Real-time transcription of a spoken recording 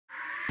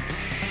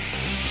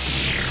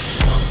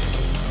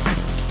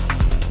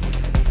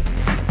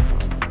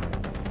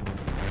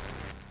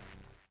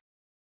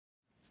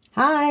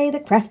Hi, the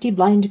crafty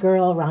blind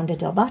girl, Ronda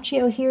Del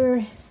Boccio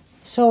here.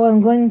 So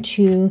I'm going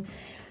to,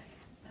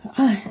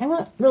 I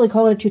won't really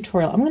call it a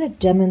tutorial. I'm going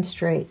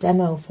to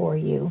demo for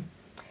you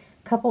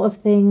a couple of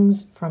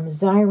things from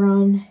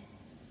Xyron.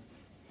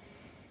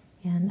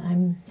 And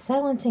I'm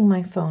silencing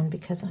my phone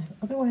because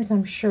otherwise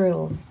I'm sure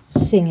it'll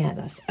sing at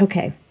us.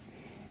 Okay.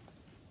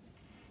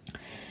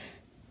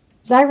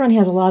 Xyron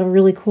has a lot of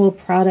really cool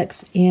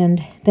products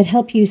and that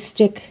help you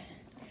stick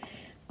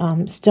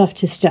stuff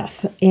to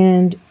stuff.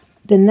 And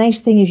the nice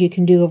thing is you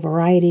can do a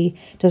variety.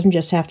 It doesn't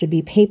just have to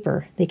be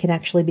paper. They can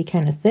actually be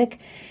kind of thick.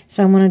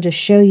 So I wanted to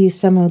show you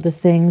some of the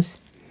things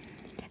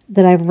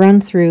that I've run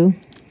through.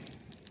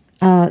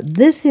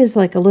 This is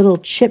like a little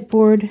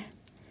chipboard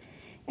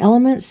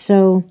element.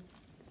 So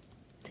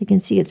you can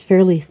see it's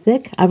fairly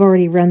thick. I've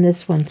already run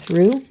this one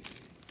through.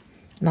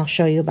 And I'll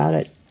show you about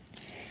it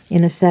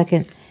in a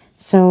second.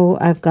 So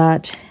I've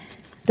got,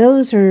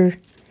 those are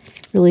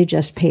really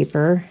just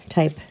paper,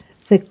 type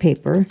thick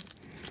paper.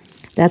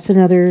 That's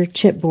another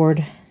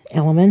chipboard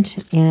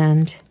element,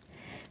 and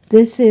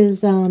this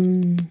is, what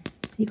do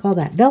you call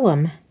that,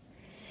 vellum.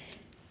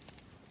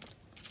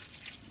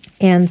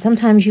 And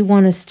sometimes you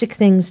want to stick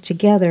things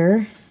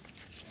together.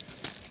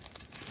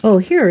 Oh,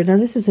 here, now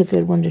this is a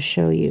good one to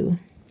show you.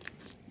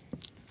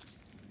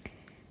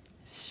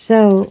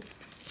 So,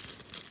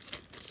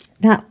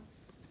 that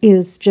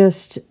is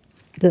just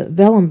the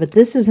vellum, but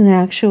this is an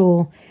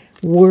actual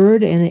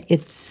word, and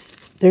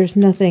there's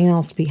nothing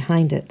else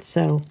behind it,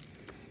 so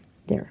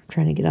there, I'm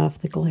trying to get off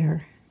the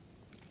glare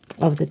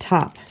of the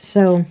top.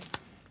 So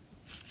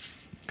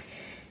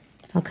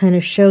I'll kind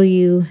of show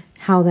you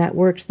how that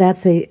works.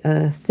 That's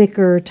a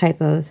thicker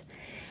type of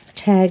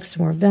tag,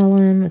 some more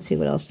vellum. Let's see,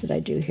 what else did I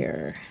do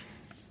here?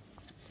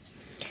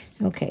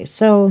 Okay,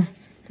 so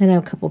I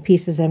have a couple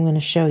pieces I'm going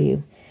to show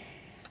you.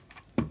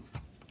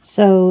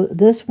 So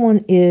this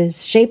one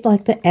is shaped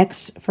like the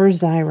X for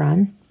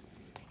Xyron,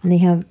 and they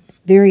have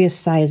various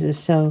sizes.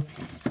 So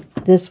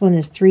this one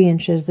is 3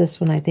 inches.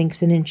 This one I think is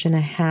 1.5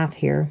 inches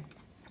here.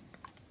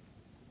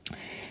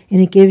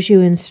 And it gives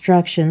you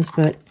instructions,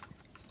 but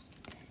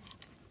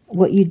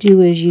what you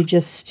do is you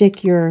just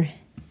stick your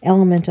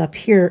element up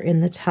here in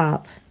the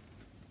top.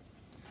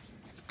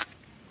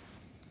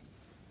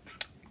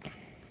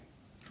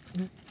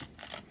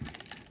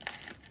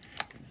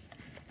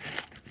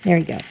 There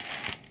you go.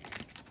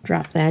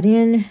 Drop that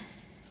in,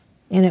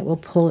 and it will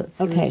pull it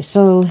through. Okay,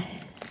 so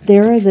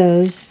there are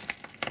those.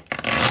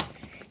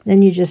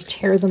 Then you just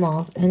tear them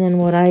off, and then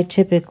what I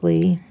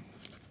typically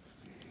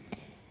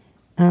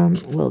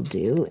will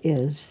do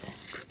is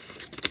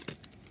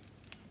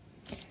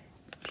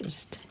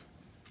just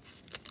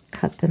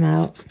cut them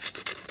out.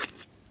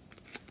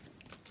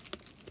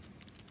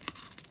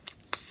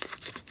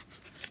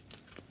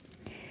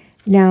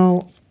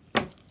 Now,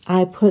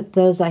 I put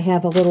those, I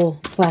have a little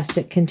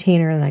plastic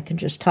container, and I can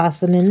just toss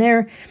them in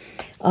there,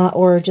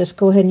 or just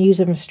go ahead and use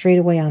them straight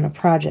away on a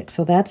project.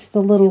 So that's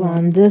the little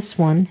on this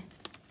one.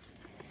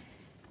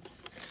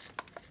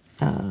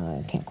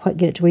 I can't quite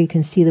get it to where you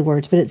can see the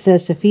words, but it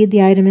says to feed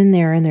the item in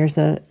there, and there's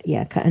an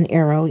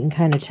arrow, you can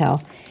kind of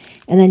tell.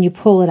 And then you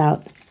pull it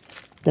out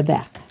the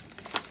back.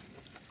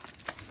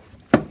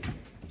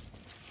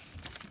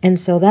 And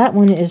so that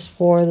one is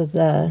for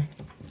the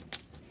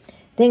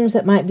things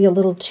that might be a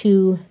little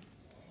too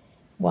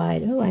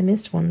wide. Oh, I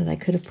missed one that I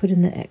could have put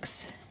in the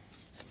X.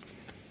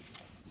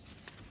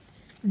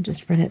 And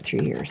just run it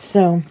through here.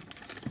 So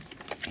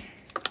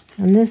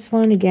on this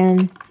one,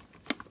 again,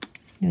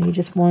 you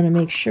just want to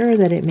make sure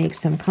that it makes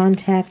some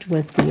contact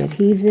with the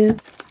adhesive.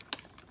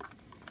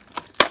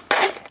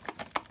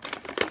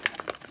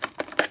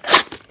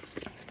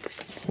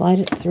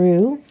 Slide it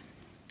through.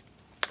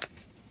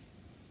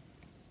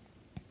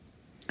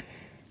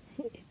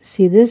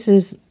 See, this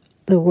is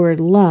the word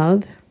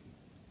love,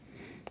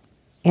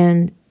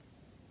 and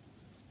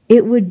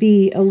it would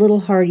be a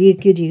little hard. You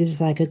could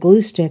use like a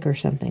glue stick or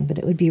something, but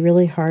it would be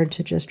really hard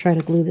to just try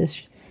to glue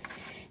this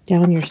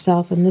down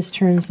yourself, and this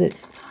turns it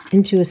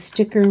into a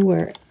sticker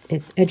where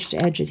it's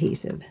edge-to-edge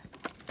adhesive.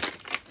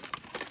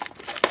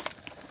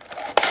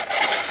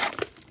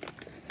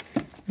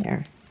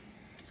 There.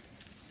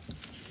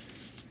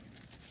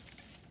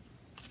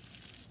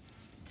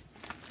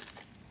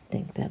 I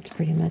think that's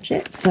pretty much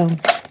it. So,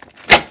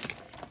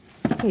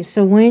 okay,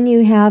 so when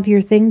you have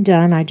your thing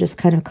done, I just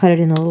kind of cut it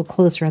in a little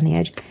closer on the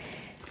edge.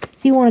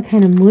 So you want to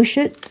kind of mush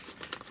it,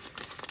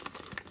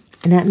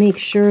 and that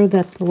makes sure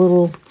that the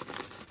little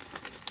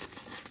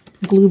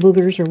glue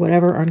boogers or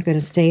whatever aren't going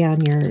to stay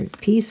on your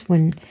piece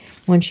once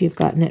you've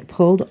gotten it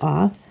pulled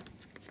off.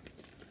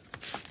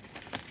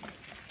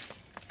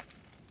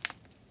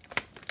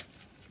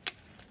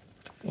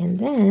 And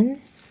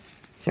then,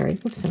 sorry,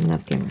 oops, I'm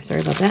off camera.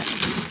 Sorry about that.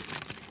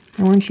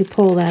 And once you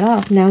pull that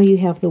off, now you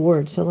have the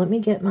word. So let me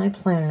get my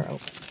planner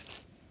open.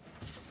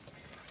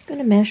 I'm going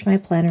to mash my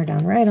planner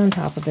down right on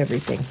top of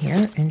everything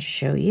here and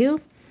show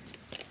you.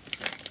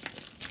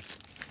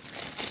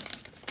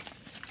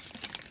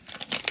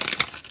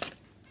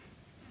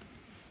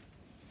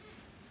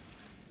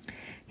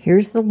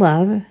 Here's the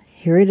love.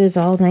 Here it is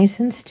all nice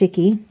and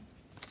sticky.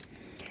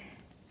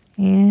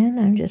 And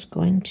I'm just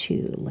going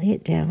to lay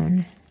it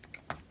down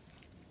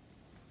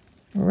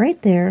right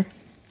there.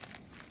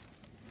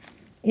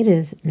 It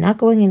is not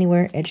going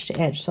anywhere edge to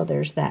edge, so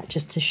there's that,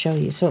 just to show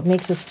you. So it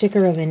makes a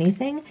sticker of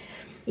anything,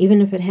 even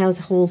if it has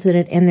holes in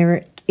it, and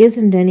there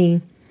isn't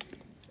any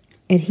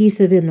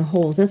adhesive in the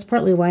holes. That's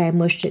partly why I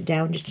mushed it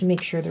down, just to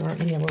make sure there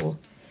aren't any little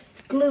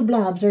glue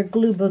blobs or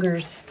glue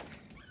boogers.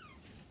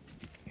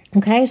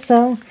 Okay,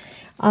 so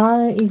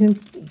you can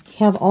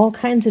have all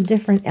kinds of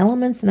different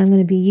elements, and I'm going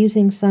to be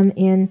using some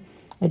in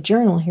a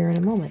journal here in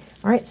a moment.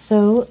 All right,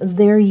 so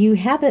there you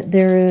have it.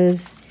 There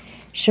is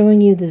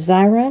showing you the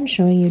Xyron,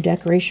 showing you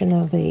decoration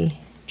of a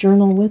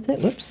journal with it.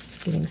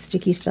 Whoops, getting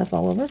sticky stuff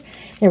all over.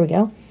 There we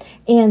go.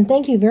 And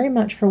thank you very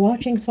much for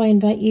watching. So I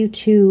invite you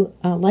to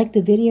like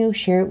the video,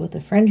 share it with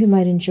a friend who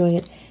might enjoy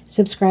it,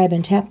 subscribe,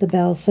 and tap the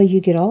bell so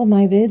you get all of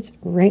my vids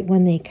right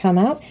when they come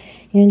out.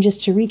 And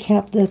just to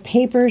recap the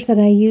papers that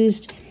I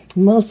used,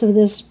 most of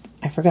this,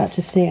 I forgot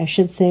to say, I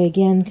should say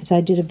again, because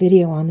I did a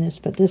video on this,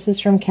 but this is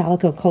from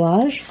Calico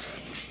Collage.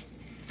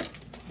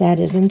 That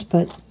isn't,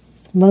 but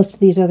most of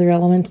these other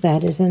elements,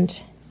 that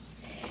isn't.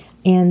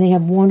 And they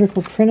have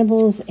wonderful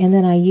printables. And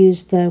then I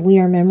used the We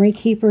Are Memory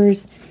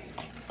Keepers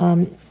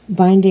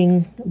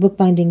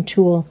bookbinding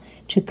tool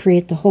to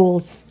create the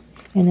holes,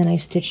 and then I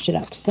stitched it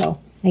up. So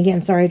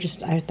again, sorry,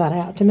 I thought I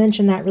ought to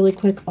mention that really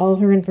quick. All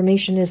her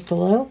information is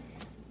below,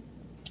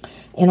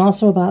 and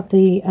also about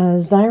the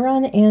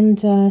Xyron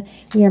and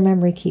We Are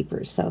Memory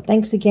Keepers. So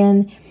thanks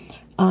again.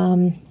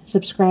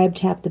 Subscribe,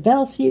 tap the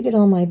bell so you get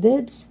all my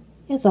vids.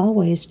 As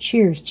always,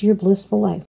 cheers to your blissful life.